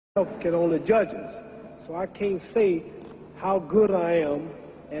can only judge us. So I can't say how good I am,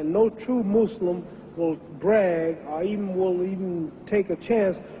 and no true Muslim will brag or will even take a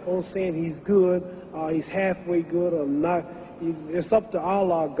chance on saying he's good or he's halfway good or not. It's up to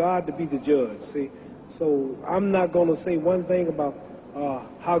Allah, God, to be the judge, see. So I'm not going to say one thing about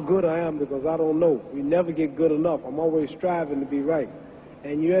how good I am, because I don't know. We never get good enough. I'm always striving to be right.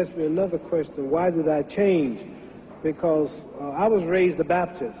 And you asked me another question, why did I change? Because I was raised a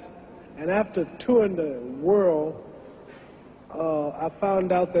Baptist, and after touring the world, I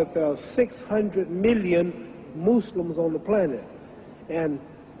found out that there are 600 million Muslims on the planet, and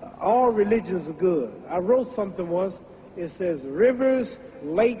all religions are good. I wrote something once, it says rivers,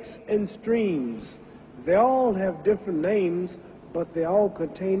 lakes, and streams, they all have different names, but they all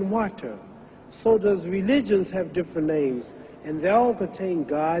contain water. So does religions have different names, and they all contain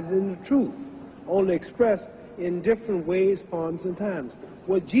God and the truth, only expressed in different ways, forms, and times.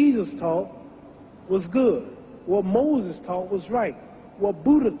 What Jesus taught was good. What Moses taught was right. What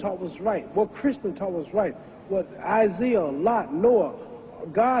Buddha taught was right. What Krishna taught was right. What Isaiah, Lot, Noah,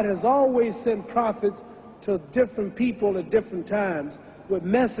 God has always sent prophets to different people at different times with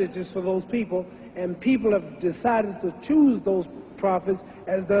messages for those people, and people have decided to choose those prophets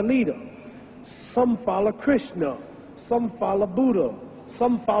as their leader. Some follow Krishna, some follow Buddha,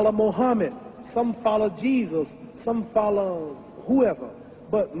 some follow Muhammad, some follow Jesus, some follow whoever.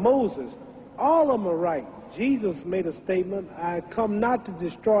 But Moses, all of them are right. Jesus made a statement, I come not to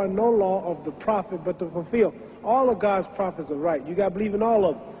destroy no law of the prophet, but to fulfill. All of God's prophets are right. You got to believe in all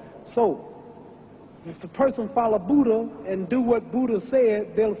of them. So, if the person follow Buddha and do what Buddha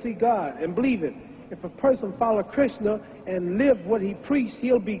said, they'll see God and believe it. If a person follow Krishna and live what he preached,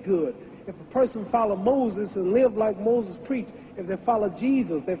 he'll be good. If a person follow Moses and live like Moses preached, if they follow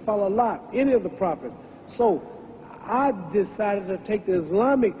Jesus, they follow Lot, any of the prophets. So I decided to take the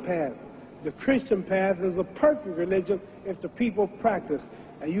Islamic path. The Christian path is a perfect religion if the people practice.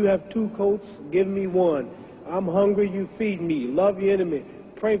 And you have two coats, give me one. I'm hungry, you feed me. Love your enemy.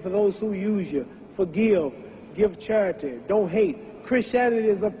 Pray for those who use you. Forgive. Give charity. Don't hate. Christianity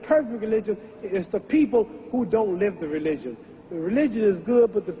is a perfect religion. It's the people who don't live the religion. The religion is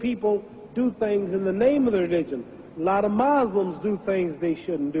good, but the people do things in the name of the religion. A lot of Muslims do things they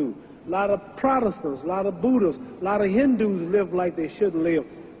shouldn't do. A lot of Protestants, a lot of Buddhists, a lot of Hindus live like they shouldn't live.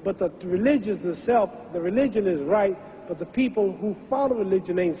 But the religion itself, the religion is right, but the people who follow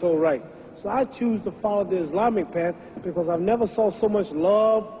religion ain't so right. So I choose to follow the Islamic path because I've never saw so much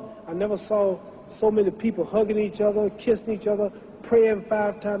love. I never saw so many people hugging each other, kissing each other, praying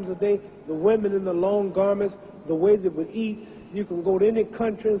 5 times a day, the women in the long garments, the way they would eat. You can go to any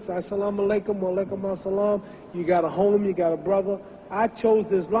country and say, Assalamu alaikum, wa alaikum assalam. You got a home, you got a brother. I chose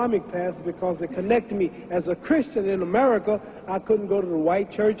the Islamic path because it connected me. As a Christian in America, I couldn't go to the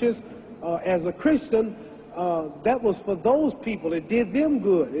white churches. As a Christian, that was for those people. It did them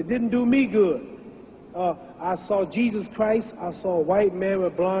good. It didn't do me good. I saw Jesus Christ. I saw a white man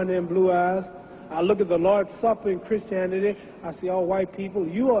with blonde hair and blue eyes. I look at the Lord's Supper in Christianity. I see all white people.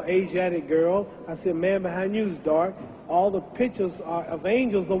 You are an Asiatic girl. I see a man behind you is dark. All the pictures of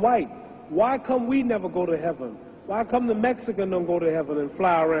angels are white. Why come we never go to heaven? Why come the Mexican don't go to heaven and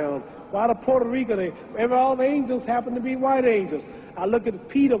fly around? Why the Puerto Rican, all the angels happen to be white angels? I look at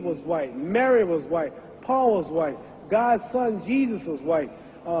Peter was white, Mary was white, Paul was white, God's son Jesus was white.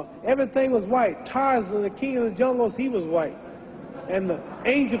 Everything was white. Tarzan, the king of the jungles, he was white. And the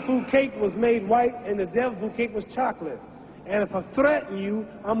angel food cake was made white, and the devil food cake was chocolate. And if I threaten you,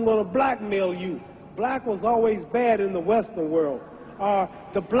 I'm going to blackmail you. Black was always bad in the Western world.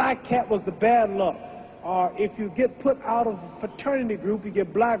 The black cat was the bad luck. If you get put out of a fraternity group, you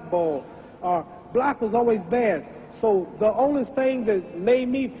get blackballed. Black was always bad. So the only thing that made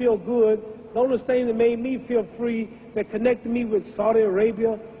me feel good, the only thing that made me feel free, that connected me with Saudi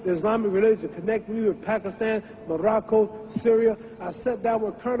Arabia, the Islamic religion, connected me with Pakistan, Morocco, Syria. I sat down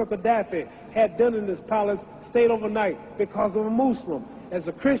with Colonel Gaddafi, had dinner in his palace, stayed overnight because I'm a Muslim. As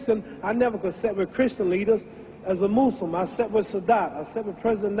a Christian, I never could sit with Christian leaders. As a Muslim, I sat with Sadat, I sat with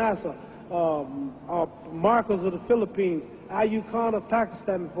President Nasser, Marcos of the Philippines, Ayub Khan of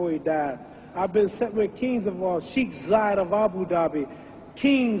Pakistan before he died. I've been sitting with kings of Sheikh Zayed of Abu Dhabi.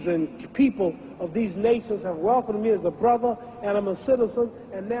 Kings and people of these nations have welcomed me as a brother, and I'm a citizen,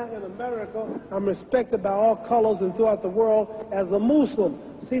 and now in America, I'm respected by all colors and throughout the world as a Muslim.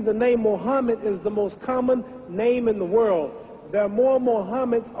 See, the name Muhammad is the most common name in the world. There are more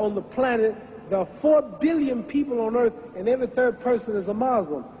Muhammads on the planet. There are 4 billion people on earth, and every 3rd person is a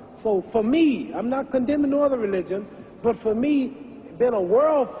Muslim. So for me, I'm not condemning no other religion, but for me, being a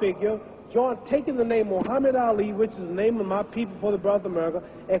world figure, taking the name Muhammad Ali, which is the name of my people for the brother of America,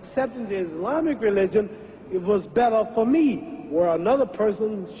 accepting the Islamic religion, it was better for me. Where another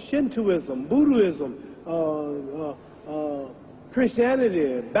person, Shintoism, Buddhism,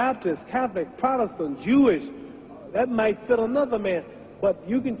 Christianity, Baptist, Catholic, Protestant, Jewish, that might fit another man. But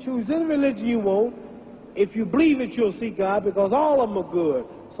you can choose any religion you want. If you believe it, you'll see God, because all of them are good.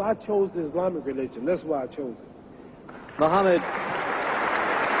 So I chose the Islamic religion. That's why I chose it. Muhammad.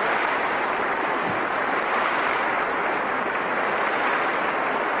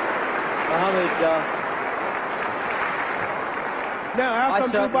 Now,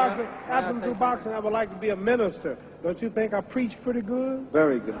 after I'm through boxing, I would like to be a minister. Don't you think I preach pretty good?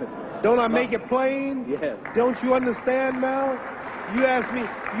 Very good. Don't I make it plain? Yes. Don't you understand now? You asked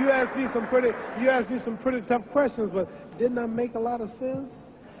me some pretty tough questions, but didn't I make a lot of sense?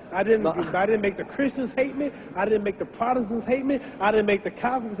 I didn't make the Christians hate me. I didn't make the Protestants hate me. I didn't make the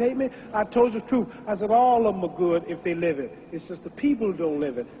Catholics hate me. I told you the truth. I said all of them are good if they live it. It's just the people who don't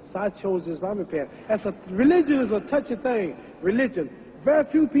live it. So I chose the Islamic path. Religion is a touchy thing. Religion. Very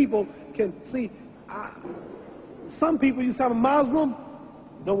few people can see. Some people, you say I'm a Muslim,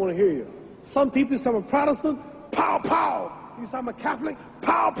 don't want to hear you. Some people, you say I'm a Protestant, pow, pow. You say I'm a Catholic,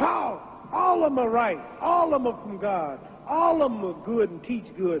 pow, pow. All of them are right. All of them are from God. All of them are good and teach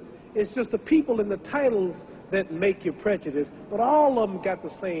good. It's just the people and the titles that make you prejudice. But all of them got the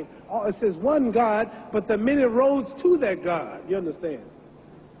same. It says one God, but there are many roads to that God. You understand?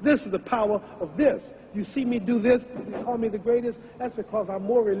 This is the power of this. You see me do this, you call me the greatest. That's because I'm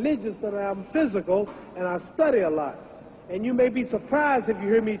more religious than I am physical, and I study a lot. And you may be surprised if you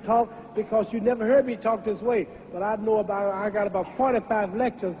hear me talk, because you never heard me talk this way. But I got about 45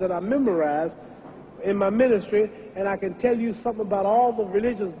 lectures that I memorized in my ministry, and I can tell you something about all the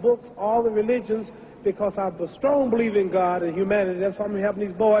religious books, all the religions, because I'm a strong believer in God and humanity. That's why I'm helping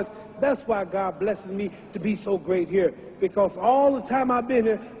these boys. That's why God blesses me to be so great here, because all the time I've been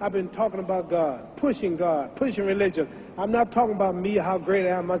here, I've been talking about God, pushing religion. I'm not talking about me, how great I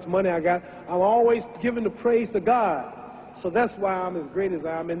am, how much money I got. I'm always giving the praise to God. So that's why I'm as great as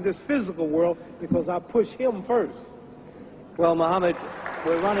I am in this physical world, because I push Him first. Well, Muhammad,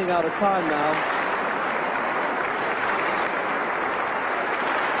 we're running out of time now.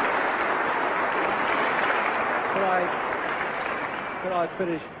 Could I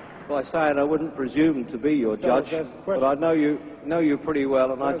finish by saying I wouldn't presume to be your judge, but I know you pretty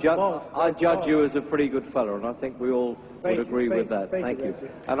well, and I judge you as a pretty good fellow, and I think we all would agree with that. Thank you.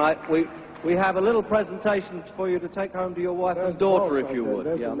 And we have a little presentation for you to take home to your wife and daughter, if you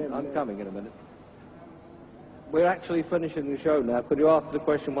would. Yeah, I'm coming in a minute. We're actually finishing the show now. Could you answer the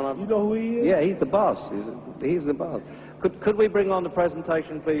question when I'm... You know who he is? Yeah, he's the boss. He's the boss. Could we bring on the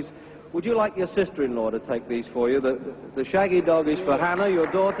presentation, please? Would you like your sister-in-law to take these for you? The shaggy dog is for Hannah, your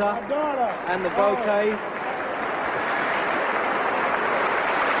daughter. My daughter. And the bouquet